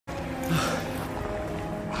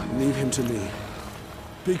Leave him to me.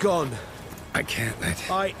 Be gone. I can't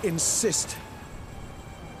let... I insist.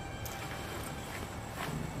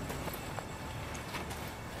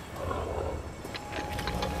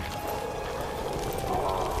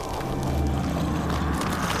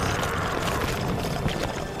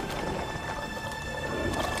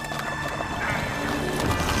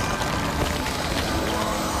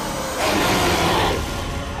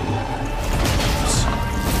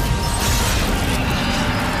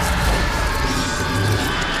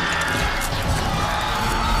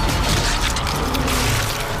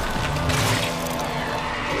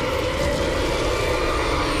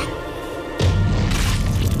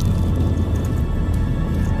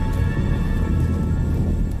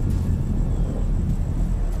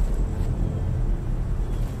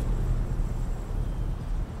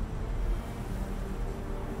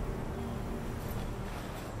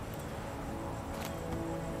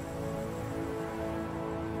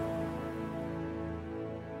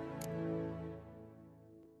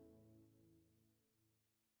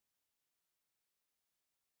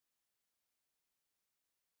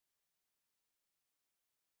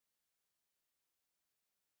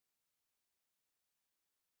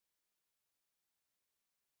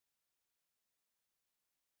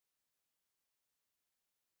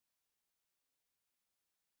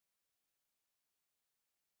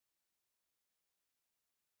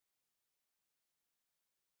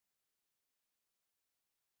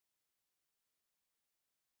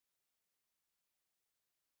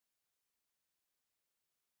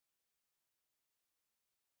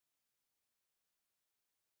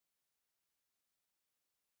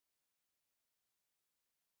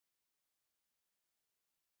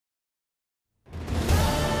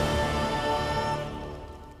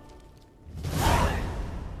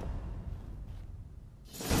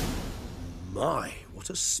 My,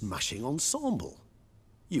 what a smashing ensemble.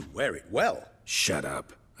 You wear it well. Shut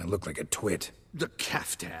up. I look like a twit. The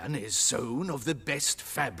caftan is sewn of the best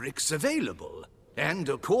fabrics available, and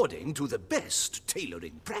according to the best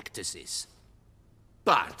tailoring practices.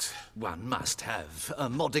 But one must have a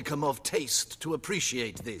modicum of taste to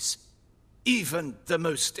appreciate this. Even the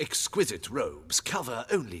most exquisite robes cover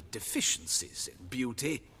only deficiencies in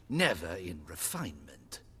beauty, never in refinement.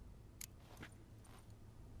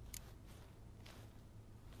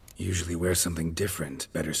 Usually wear something different,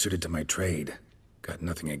 better suited to my trade. Got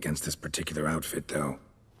nothing against this particular outfit, though.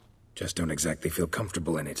 Just don't exactly feel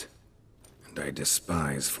comfortable in it. And I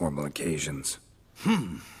despise formal occasions.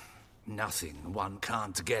 Nothing one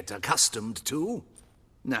can't get accustomed to.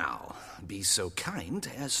 Now, be so kind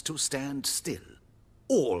as to stand still.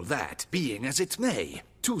 All that being as it may,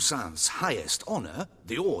 Toussaint's highest honor,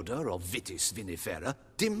 the Order of Vitis Vinifera,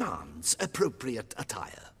 demands appropriate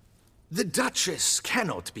attire. The Duchess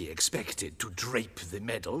cannot be expected to drape the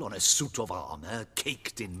medal on a suit of armor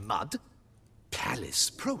caked in mud. Palace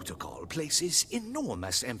protocol places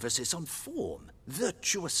enormous emphasis on form,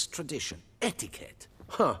 virtuous tradition, etiquette.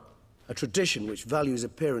 Huh. A tradition which values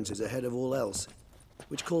appearances ahead of all else.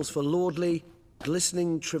 Which calls for lordly,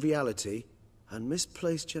 glistening triviality and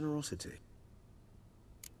misplaced generosity.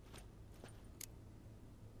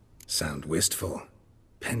 Sound wistful.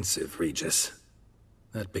 Pensive, Regis.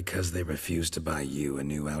 That because they refuse to buy you a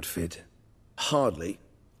new outfit? Hardly.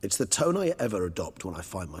 It's the tone I ever adopt when I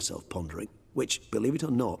find myself pondering, which, believe it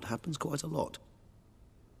or not, happens quite a lot.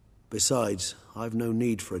 Besides, I've no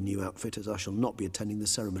need for a new outfit as I shall not be attending the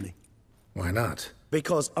ceremony. Why not?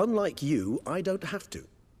 Because unlike you, I don't have to.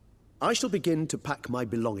 I shall begin to pack my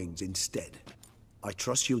belongings instead. I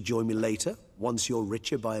trust you'll join me later, once you're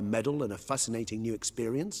richer by a medal and a fascinating new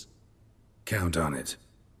experience? Count on it.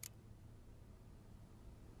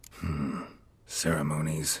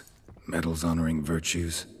 Ceremonies, medals honoring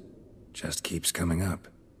virtues, just keeps coming up.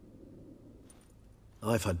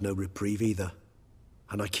 I've had no reprieve either.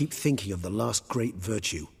 And I keep thinking of the last great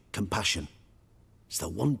virtue, compassion. It's the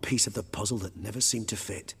one piece of the puzzle that never seemed to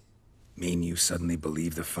fit. Mean you suddenly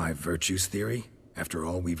believe the 5 virtues theory, after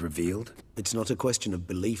all we've revealed? It's not a question of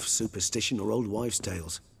belief, superstition, or old wives'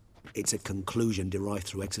 tales. It's a conclusion derived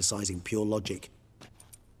through exercising pure logic.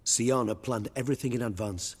 Siana planned everything in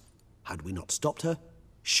advance. Had we not stopped her,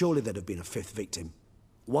 surely there'd have been a 5th victim.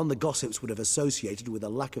 One the gossips would have associated with a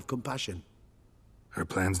lack of compassion. Her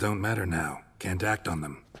plans don't matter now. Can't act on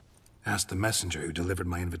them. Ask the messenger who delivered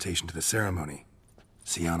my invitation to the ceremony.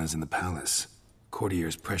 Siana's in the palace.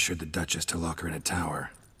 Courtiers pressured the Duchess to lock her in a tower.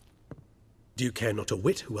 Do you care not a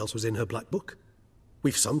whit who else was in her black book?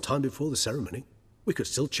 We've some time before the ceremony. We could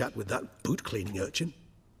still chat with that boot-cleaning urchin.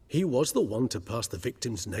 He was the one to pass the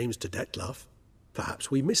victims' names to Dettlaff.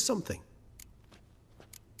 Perhaps we missed something.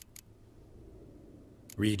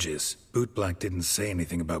 Regis, Bootblack didn't say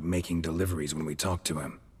anything about making deliveries when we talked to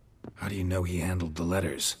him. How do you know he handled the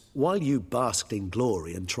letters? While you basked in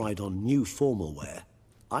glory and tried on new formal wear,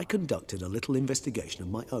 I conducted a little investigation of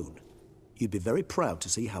my own. You'd be very proud to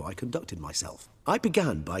see how I conducted myself. I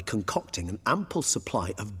began by concocting an ample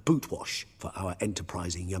supply of boot wash for our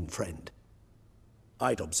enterprising young friend.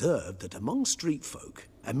 I'd observed that among street folk,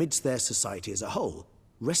 amidst their society as a whole,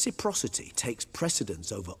 reciprocity takes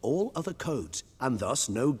precedence over all other codes, and thus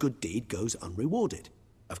no good deed goes unrewarded.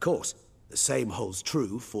 Of course, the same holds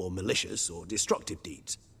true for malicious or destructive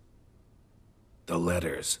deeds. The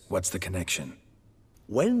letters, what's the connection?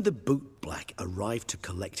 When the bootblack arrived to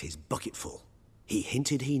collect his bucketful, he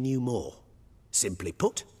hinted he knew more. Simply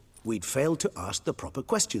put, we'd failed to ask the proper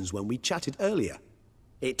questions when we chatted earlier.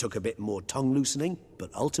 It took a bit more tongue-loosening,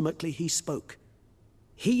 but ultimately he spoke.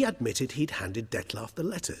 He admitted he'd handed Dettlaff the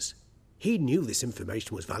letters. He knew this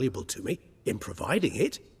information was valuable to me. In providing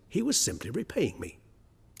it, he was simply repaying me.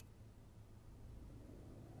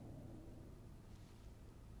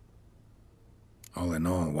 All in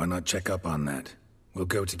all, why not check up on that? We'll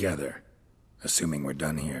go together, assuming we're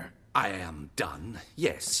done here. I am done,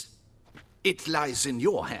 yes. It lies in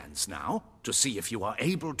your hands now to see if you are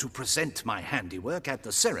able to present my handiwork at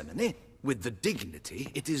the ceremony with the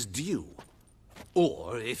dignity it is due.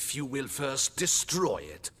 Or if you will first destroy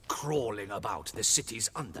it, crawling about the city's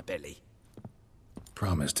underbelly.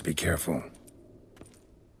 Promise to be careful.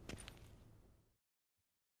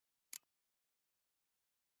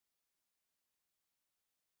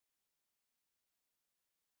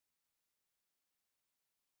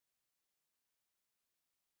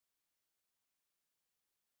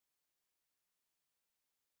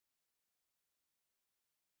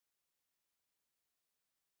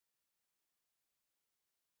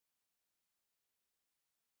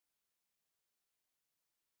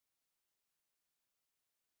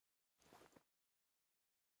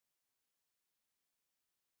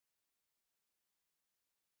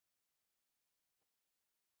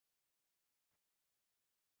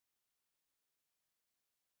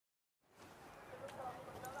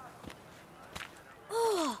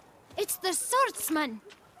 It's the swordsman.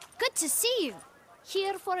 Good to see you.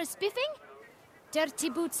 Here for a spiffing? Dirty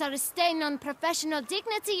boots are a stain on professional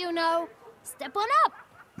dignity, you know. Step on up.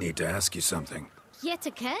 Need to ask you something. Yet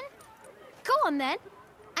again? Go on then.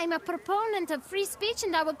 I'm a proponent of free speech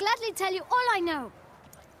and I will gladly tell you all I know.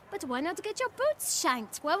 But why not get your boots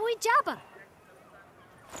shanked while we jabber?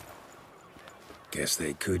 Guess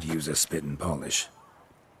they could use a spit and polish.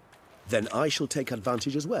 Then I shall take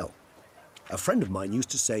advantage as well. A friend of mine used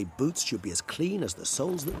to say boots should be as clean as the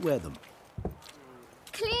soles that wear them.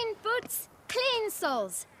 Clean boots, clean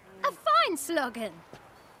soles. A fine slogan.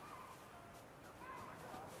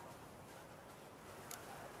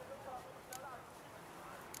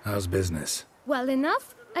 How's business? Well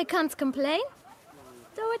enough. I can't complain.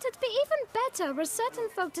 Though it'd be even better were certain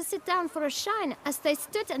folk to sit down for a shine as they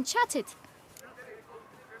stood and chatted.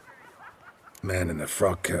 Man in the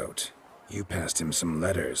frock coat. You passed him some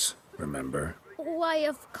letters, remember? Why,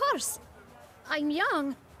 of course. I'm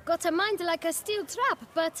young, got a mind like a steel trap,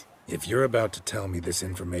 but... If you're about to tell me this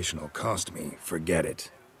information will cost me, forget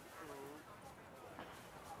it.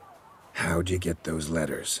 How'd you get those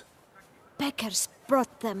letters? Beggars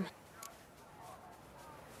brought them.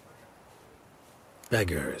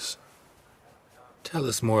 Beggars. Tell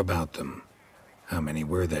us more about them. How many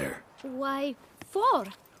were there? Why, 4.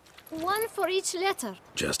 1 for each letter.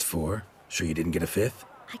 Just 4? Sure you didn't get a 5th?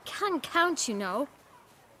 I can't count, you know.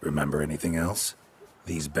 Remember anything else?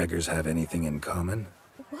 These beggars have anything in common?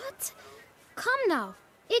 What? Come now.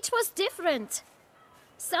 Each was different.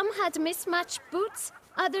 Some had mismatched boots,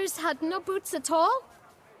 others had no boots at all.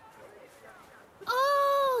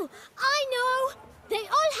 Oh, I know! They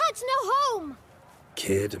all had no home!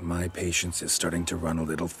 Kid, my patience is starting to run a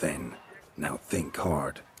little thin. Now think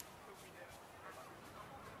hard.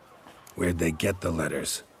 Where'd they get the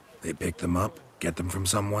letters? They pick them up? Get them from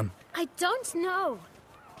someone? I don't know.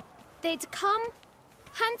 They'd come,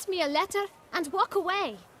 hand me a letter, and walk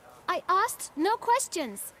away. I asked no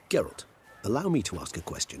questions. Geralt, allow me to ask a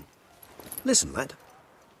question. Listen, lad.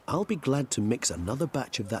 I'll be glad to mix another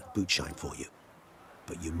batch of that bootshine for you.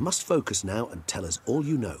 But you must focus now and tell us all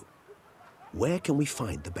you know. Where can we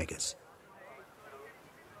find the beggars?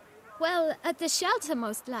 Well, at the shelter,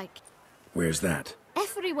 most like. Where's that?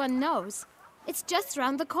 Everyone knows. It's just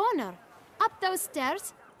round the corner. Up those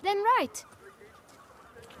stairs, then right.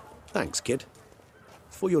 Thanks, kid.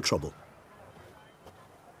 For your trouble.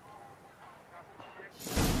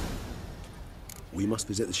 We must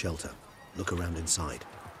visit the shelter. Look around inside.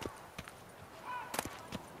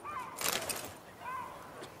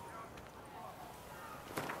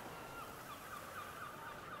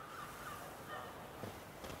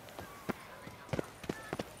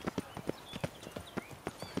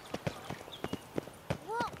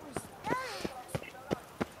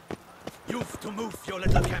 to move your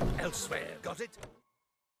little camp elsewhere, got it?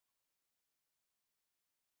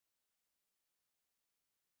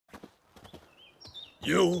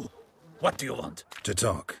 You? What do you want? To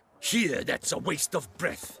talk. Here, that's a waste of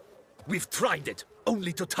breath. We've tried it,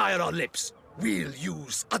 only to tire our lips. We'll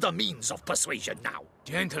use other means of persuasion now.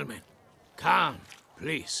 Gentlemen, calm,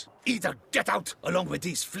 please. Either get out along with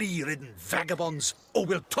these flea-ridden vagabonds, or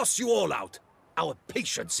we'll toss you all out. Our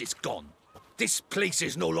patience is gone. This place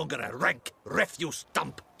is no longer a rank refuse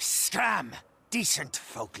dump. Scram! Decent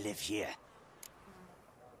folk live here.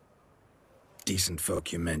 Decent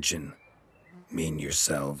folk you mention. Mean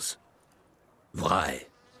yourselves? Why?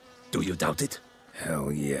 Do you doubt it?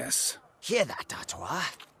 Hell yes. Hear that, Artois?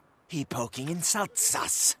 He poking insults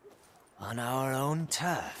us. On our own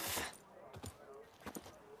turf.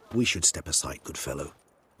 We should step aside, good fellow.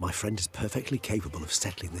 My friend is perfectly capable of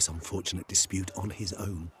settling this unfortunate dispute on his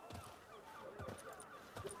own.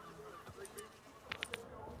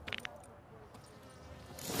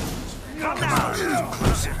 Come now!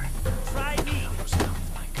 Closer. Try me!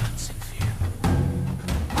 My guns in fear.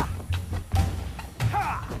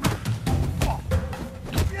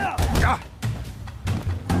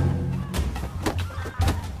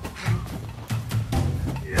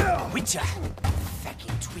 Witcher!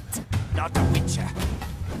 Fucking twit. Not a witcher.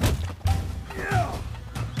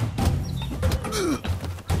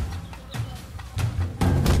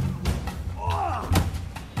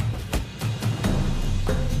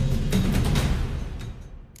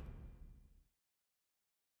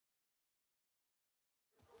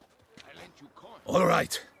 All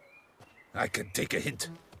right. I can take a hint.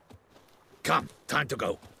 Come, time to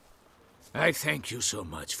go. I thank you so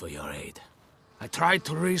much for your aid. I tried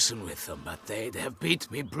to reason with them, but they'd have beat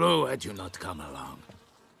me blue had you not come along.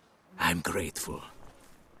 I'm grateful.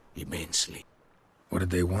 Immensely. What did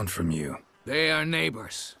they want from you? They are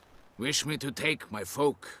neighbors. Wish me to take my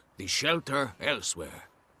folk, the shelter, elsewhere.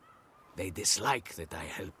 They dislike that I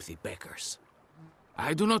help the Beckers.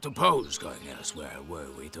 I do not oppose going elsewhere, were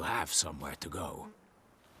we to have somewhere to go.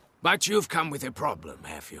 But you've come with a problem,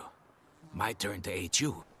 have you? My turn to aid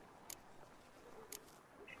you.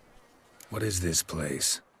 What is this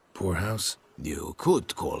place? Poorhouse? You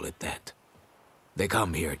could call it that. They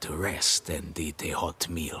come here to rest and eat a hot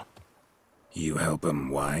meal. You help them,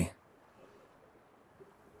 why?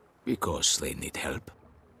 Because they need help.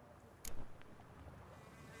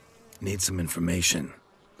 Need some information.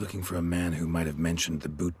 Looking for a man who might have mentioned the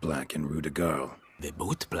bootblack in Rue de Garl. The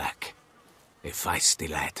bootblack. A feisty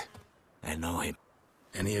lad. I know him.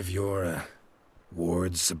 Any of your,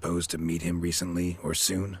 wards supposed to meet him recently or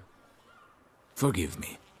soon? Forgive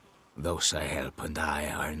me. Those I help and I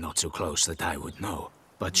are not so close that I would know.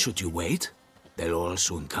 But should you wait, they'll all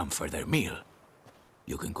soon come for their meal.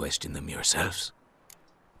 You can question them yourselves.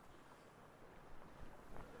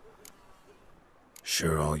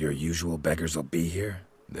 Sure all your usual beggars will be here?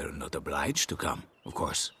 They're not obliged to come, of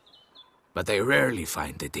course. But they rarely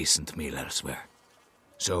find a decent meal elsewhere.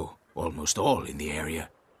 So, almost all in the area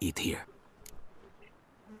eat here.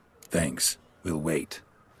 Thanks. We'll wait.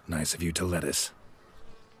 Nice of you to let us.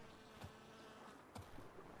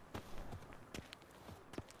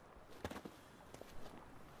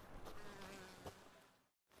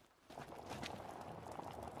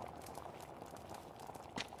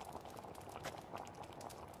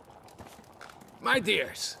 My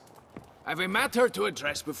dears, I've a matter to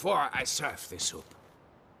address before I serve the soup.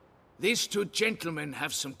 These two gentlemen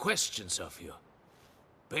have some questions of you.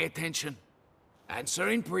 Pay attention. Answer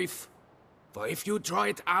in brief. For if you draw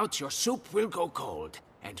it out, your soup will go cold.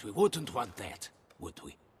 And we wouldn't want that, would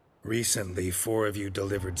we? Recently, 4 of you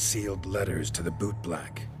delivered sealed letters to the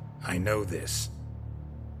bootblack. I know this.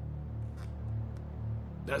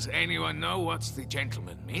 Does anyone know what the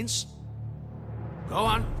gentleman means? Go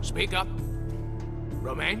on, speak up.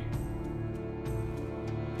 Romain?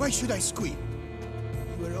 Why should I squeal?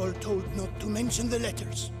 We were all told not to mention the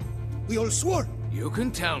letters. We all swore. You can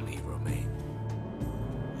tell me, Romain.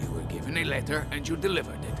 You were given a letter and you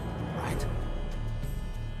delivered it, right?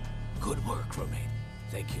 Good work, Romain.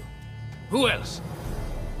 Thank you. Who else?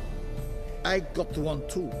 I got one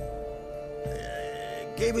too.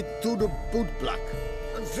 Gave it to the bootblack.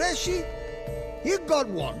 And Freshy, he got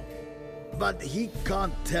one. But he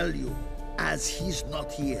can't tell you, as he's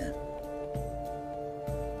not here.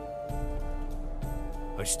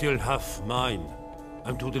 I still have mine.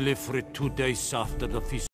 I'm to deliver it 2 days after the feast.